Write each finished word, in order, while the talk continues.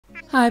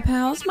Hi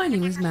pals, my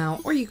name is Mal,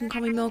 or you can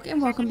call me Milk,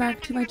 and welcome back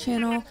to my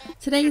channel.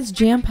 Today is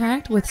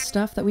jam-packed with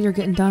stuff that we are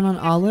getting done on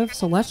Olive,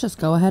 so let's just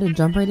go ahead and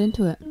jump right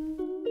into it.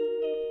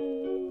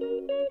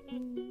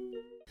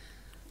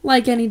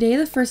 Like any day,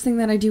 the first thing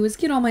that I do is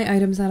get all my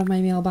items out of my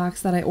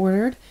mailbox that I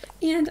ordered,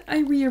 and I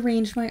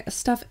rearranged my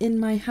stuff in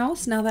my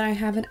house now that I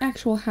have an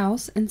actual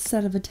house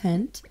instead of a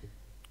tent.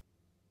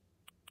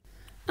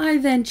 I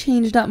then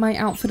changed up my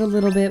outfit a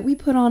little bit. We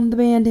put on the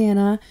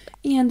bandana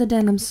and the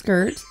denim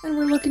skirt, and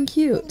we're looking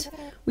cute.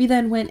 We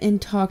then went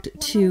and talked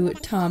to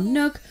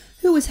Daaannnggg,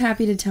 who was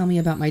happy to tell me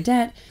about my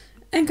debt,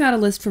 and got a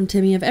list from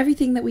Timmy of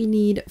everything that we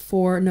need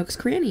for Nook's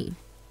Cranny.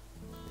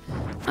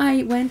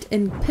 I went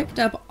and picked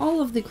up all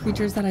of the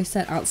creatures that I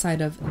set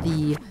outside of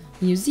the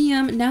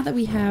museum now that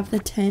we have the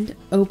tent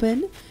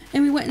open,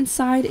 and we went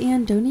inside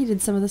and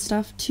donated some of the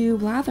stuff to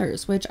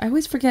Blathers, which I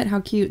always forget how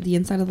cute the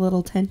inside of the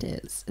little tent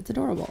is. It's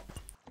adorable.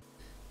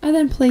 I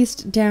then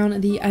placed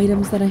down the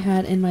items that I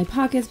had in my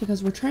pockets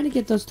because we're trying to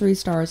get those 3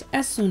 stars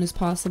as soon as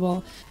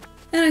possible.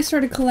 And I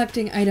started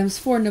collecting items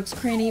for Nook's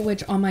Cranny,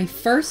 which on my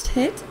first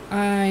hit,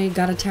 I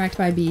got attacked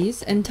by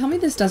bees. And tell me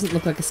this doesn't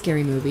look like a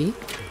scary movie.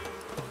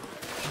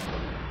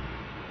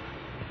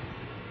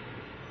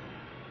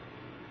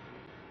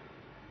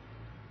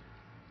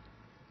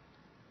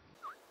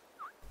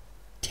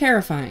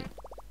 Terrifying.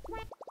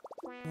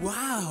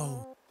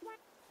 Wow.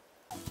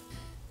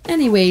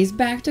 Anyways,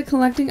 back to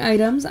collecting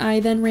items. I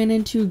then ran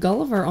into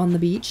Gulliver on the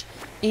beach,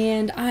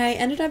 and I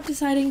ended up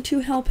deciding to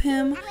help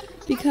him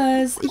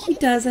because he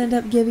does end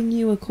up giving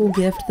you a cool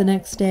gift the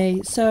next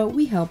day, so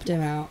we helped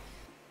him out.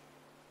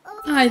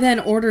 I then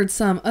ordered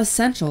some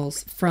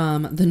essentials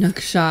from the Nook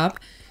shop,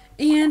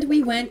 and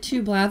we went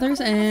to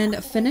Blathers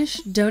and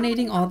finished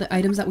donating all the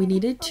items that we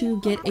needed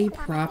to get a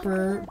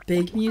proper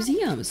big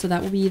museum, so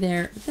that will be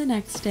there the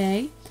next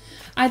day.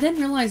 I then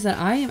realized that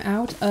I am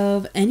out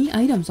of any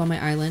items on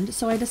my island,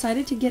 so I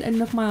decided to get a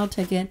Nook Mile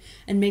ticket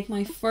and make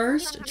my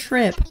first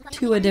trip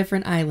to a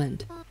different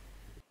island.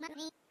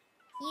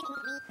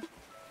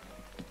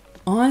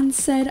 On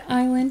said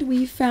island,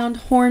 we found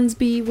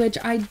Hornsby, which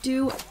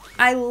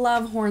I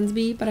love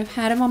Hornsby, but I've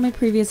had him on my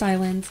previous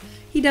islands.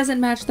 He doesn't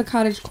match the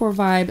cottagecore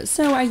vibe,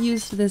 so I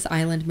used this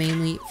island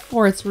mainly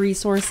for its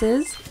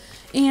resources.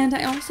 And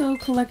I also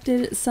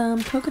collected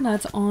some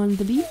coconuts on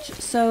the beach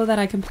so that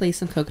I can place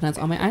some coconuts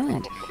on my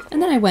island.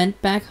 And then I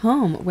went back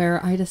home where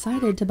I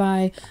decided to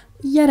buy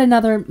yet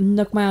another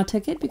Nook Mile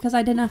ticket because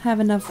I did not have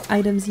enough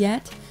items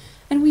yet.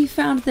 And we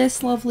found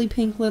this lovely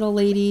pink little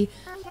lady,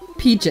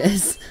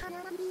 Peaches.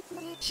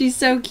 She's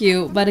so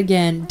cute, but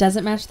again,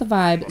 doesn't match the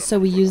vibe, so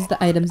we used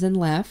the items and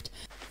left.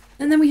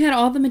 And then we had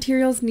all the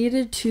materials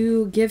needed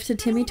to give to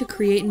Timmy to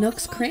create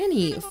Nook's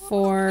Cranny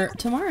for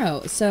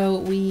tomorrow. So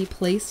we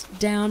placed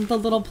down the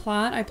little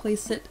plot. I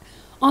placed it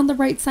on the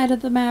right side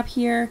of the map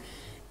here,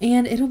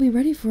 and it'll be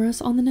ready for us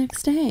on the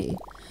next day.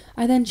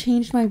 I then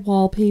changed my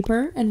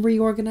wallpaper and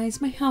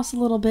reorganized my house a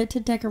little bit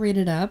to decorate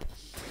it up.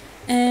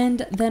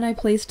 And then I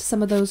placed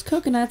some of those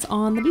coconuts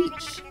on the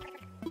beach.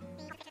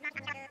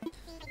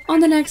 On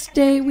the next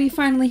day, we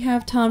finally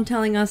have Tom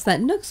telling us that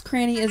Nook's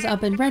Cranny is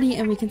up and ready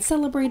and we can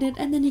celebrate it,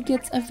 and then he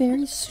gets a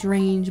very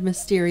strange,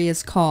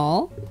 mysterious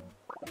call.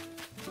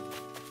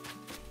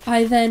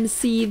 I then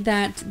see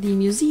that the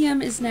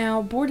museum is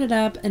now boarded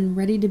up and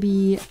ready to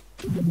be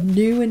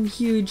new and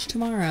huge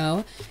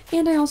tomorrow,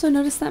 and I also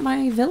noticed that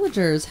my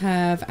villagers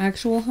have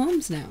actual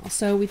homes now,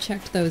 so we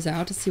checked those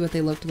out to see what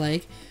they looked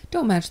like.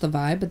 Don't match the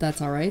vibe, but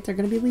that's alright, they're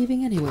going to be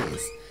leaving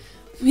anyways.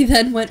 We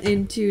then went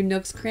into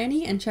Nook's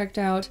Cranny and checked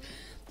out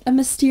a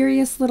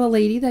mysterious little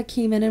lady that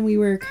came in and we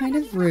were kind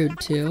of rude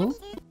to.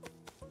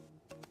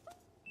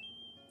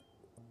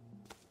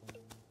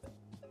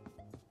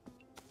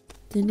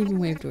 Didn't even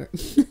wave to her.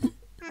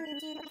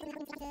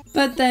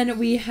 But then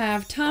we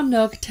have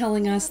Daaannnggg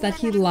telling us that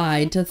he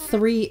lied to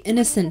 3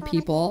 innocent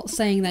people,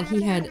 saying that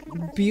he had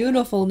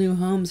beautiful new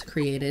homes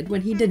created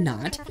when he did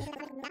not.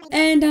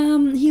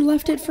 And he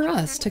left it for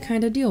us to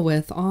kind of deal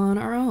with on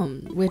our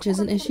own, which is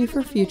an issue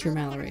for future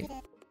Mallory.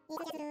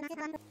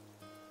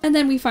 And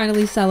then we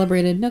finally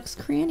celebrated Nook's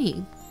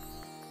Cranny.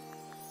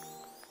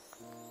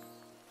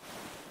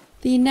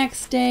 The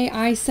next day,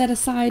 I set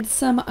aside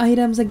some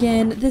items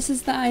again. This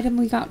is the item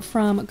we got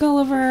from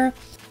Gulliver.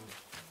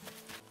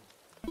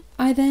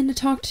 I then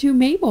talked to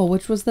Mabel,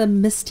 which was the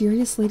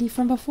mysterious lady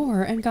from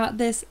before, and got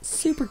this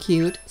super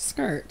cute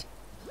skirt.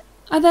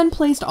 I then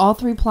placed all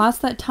 3 plots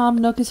that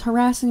Daaannnggg is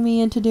harassing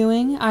me into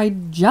doing. I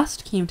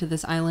just came to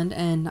this island,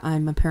 and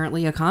I'm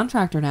apparently a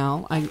contractor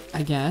now,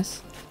 I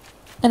guess.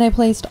 And I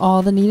placed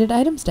all the needed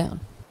items down.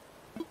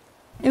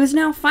 It was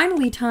now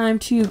finally time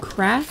to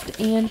craft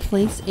and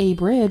place a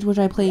bridge, which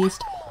I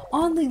placed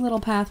on the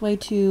little pathway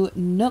to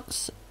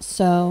Nook's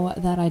so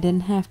that I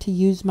didn't have to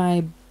use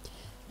my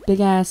big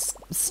ass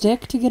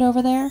stick to get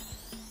over there,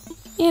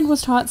 and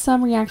was taught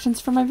some reactions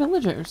from my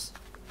villagers.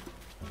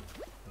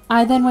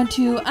 I then went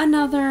to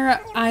another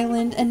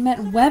island and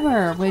met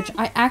Weber, which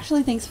I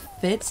actually think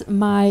fits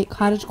my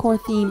cottagecore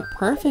theme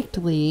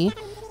perfectly,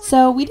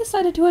 so we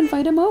decided to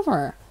invite him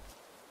over.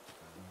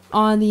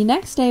 on the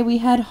next day, we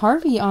had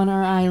Harvey on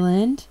our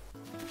island.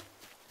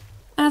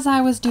 As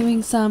I was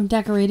doing some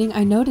decorating,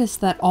 I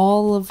noticed that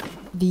all of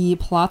the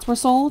plots were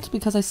sold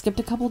because I skipped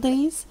a couple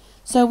days.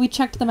 So we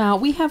checked them out.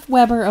 We have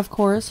Weber, of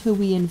course, who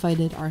we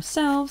invited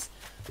ourselves.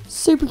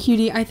 Super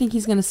cutie. I think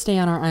he's going to stay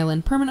on our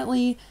island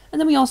permanently. And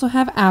then we also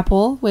have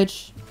Apple,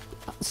 which,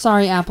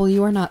 sorry Apple,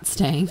 you are not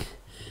staying.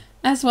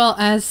 As well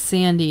as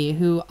Sandy,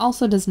 who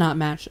also does not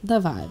match the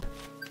vibe.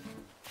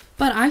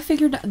 But I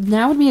figured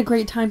now would be a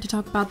great time to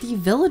talk about the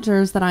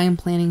villagers that I am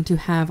planning to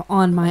have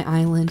on my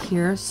island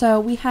here. So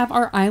we have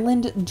our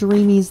Island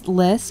Dreamies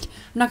list.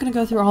 I'm not going to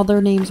go through all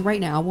their names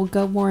right now. We'll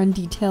go more in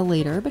detail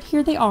later. But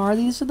here they are.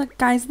 These are the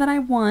guys that I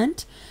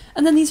want.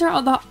 And then these are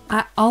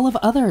all of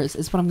others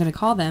is what I'm going to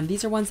call them.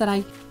 These are ones that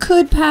I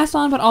could pass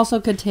on but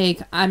also could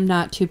take. I'm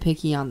not too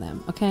picky on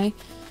them, okay?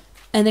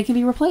 And they can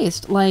be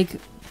replaced.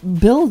 Like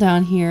Bill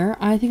down here,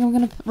 I think I'm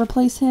going to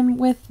replace him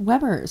with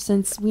Weber,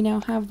 since we now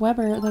have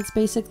Weber that's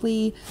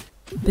basically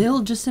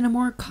Bill just in a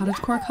more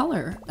cottagecore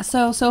color.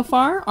 So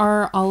far,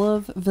 our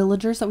olive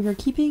villagers that we are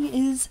keeping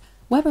is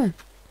Weber.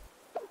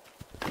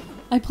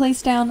 I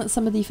placed down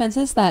some of the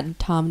fences that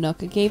Tom Nook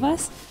gave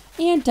us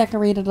and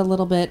decorated a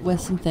little bit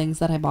with some things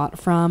that I bought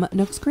from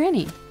Nook's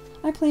Cranny.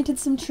 I planted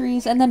some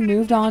trees and then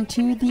moved on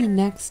to the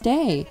next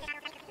day.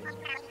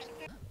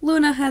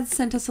 Luna had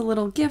sent us a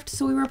little gift,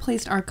 so we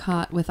replaced our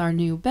cot with our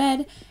new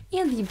bed,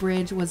 and the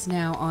bridge was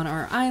now on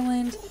our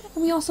island,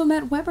 and we also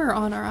met Weber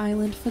on our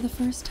island for the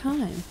first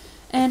time.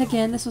 And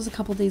again, this was a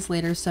couple days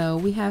later, so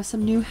we have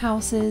some new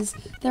houses.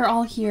 They're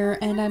all here,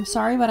 and I'm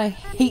sorry, but I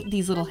hate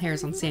these little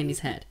hairs on Sandy's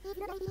head.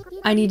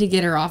 I need to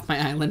get her off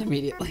my island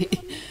immediately.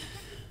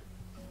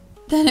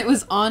 Then it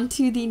was on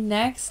to the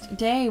next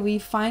day. We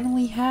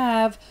finally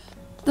have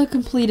the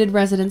completed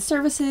resident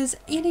services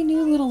and a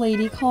new little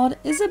lady called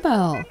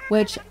Isabel,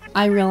 which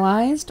I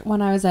realized when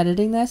I was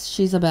editing this,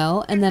 she's a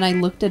Belle, and then I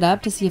looked it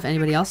up to see if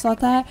anybody else thought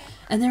that,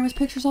 and there was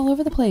pictures all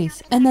over the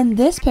place. And then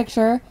this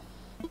picture,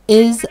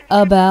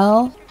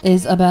 Isabel,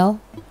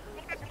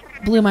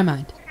 blew my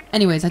mind.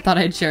 Anyways, I thought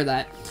I'd share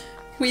that.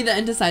 We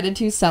then decided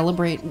to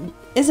celebrate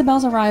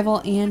Isabel's arrival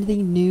and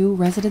the new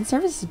resident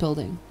services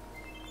building.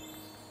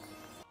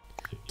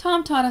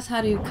 Tom taught us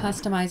how to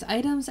customize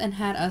items and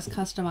had us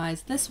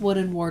customize this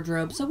wooden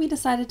wardrobe, so we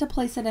decided to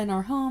place it in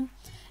our home,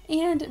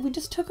 and we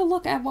just took a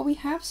look at what we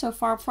have so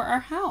far for our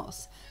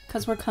house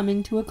because we're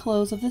coming to a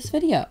close of this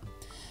video.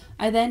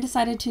 I then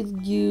decided to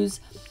use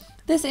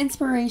this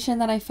inspiration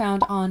that I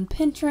found on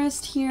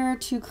Pinterest here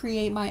to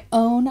create my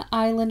own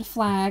island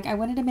flag. I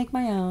wanted to make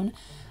my own.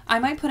 I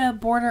might put a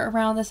border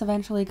around this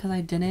eventually because I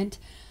didn't,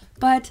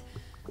 but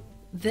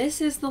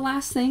this is the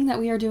last thing that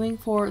we are doing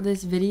for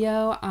this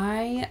video.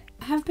 I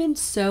have been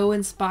so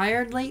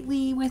inspired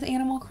lately with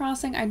Animal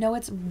Crossing. I know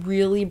it's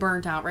really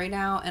burnt out right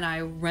now, and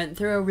I went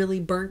through a really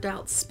burnt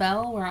out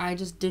spell where I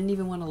just didn't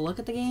even want to look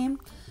at the game.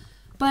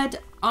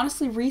 But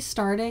honestly,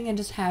 restarting and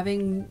just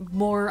having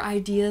more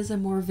ideas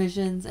and more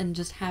visions and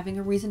just having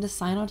a reason to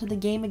sign on to the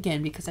game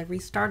again because I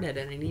restarted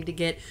and I need to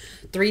get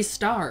 3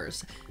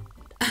 stars.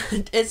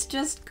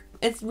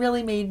 It's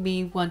really made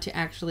me want to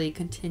actually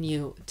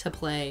continue to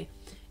play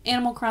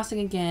Animal Crossing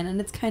again,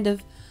 and it's kind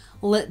of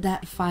lit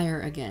that fire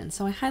again.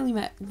 So I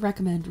highly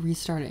recommend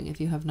restarting if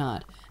you have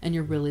not and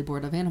you're really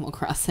bored of Animal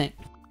Crossing.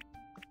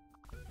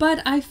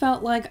 But I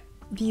felt like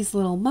these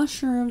little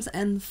mushrooms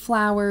and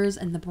flowers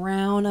and the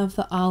brown of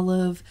the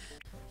olive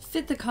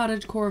fit the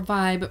cottagecore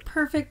vibe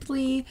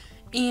perfectly,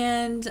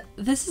 and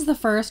this is the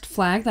first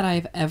flag that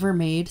I've ever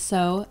made,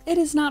 so it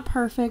is not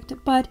perfect,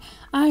 but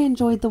I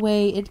enjoyed the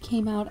way it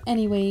came out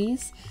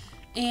anyways.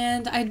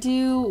 And I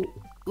do,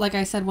 like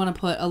I said, want to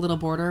put a little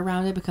border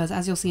around it because,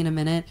 as you'll see in a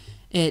minute,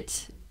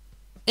 it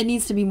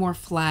needs to be more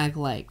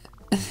flag-like.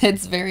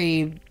 It's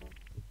very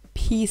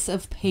piece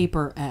of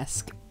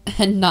paper-esque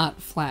and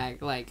not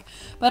flag-like.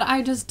 But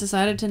I just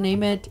decided to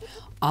name it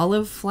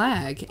Olive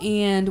Flag,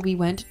 and we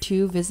went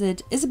to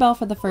visit Isabel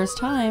for the first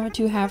time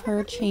to have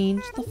her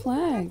change the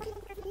flag,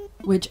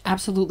 which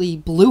absolutely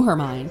blew her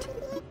mind.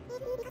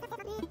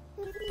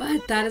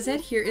 But that is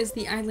it. Here is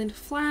the island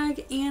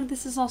flag, and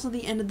this is also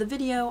the end of the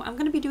video. I'm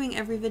going to be doing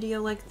every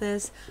video like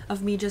this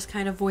of me just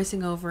kind of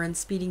voicing over and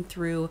speeding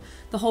through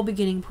the whole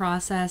beginning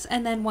process,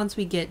 and then once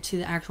we get to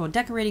the actual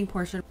decorating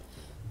portion,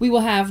 we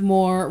will have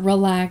more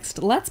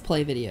relaxed Let's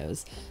Play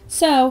videos.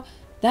 So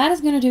that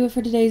is going to do it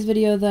for today's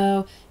video,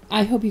 though.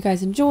 I hope you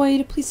guys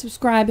enjoyed. Please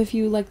subscribe if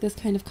you like this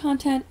kind of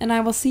content, and I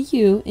will see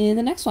you in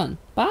the next one.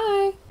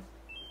 Bye!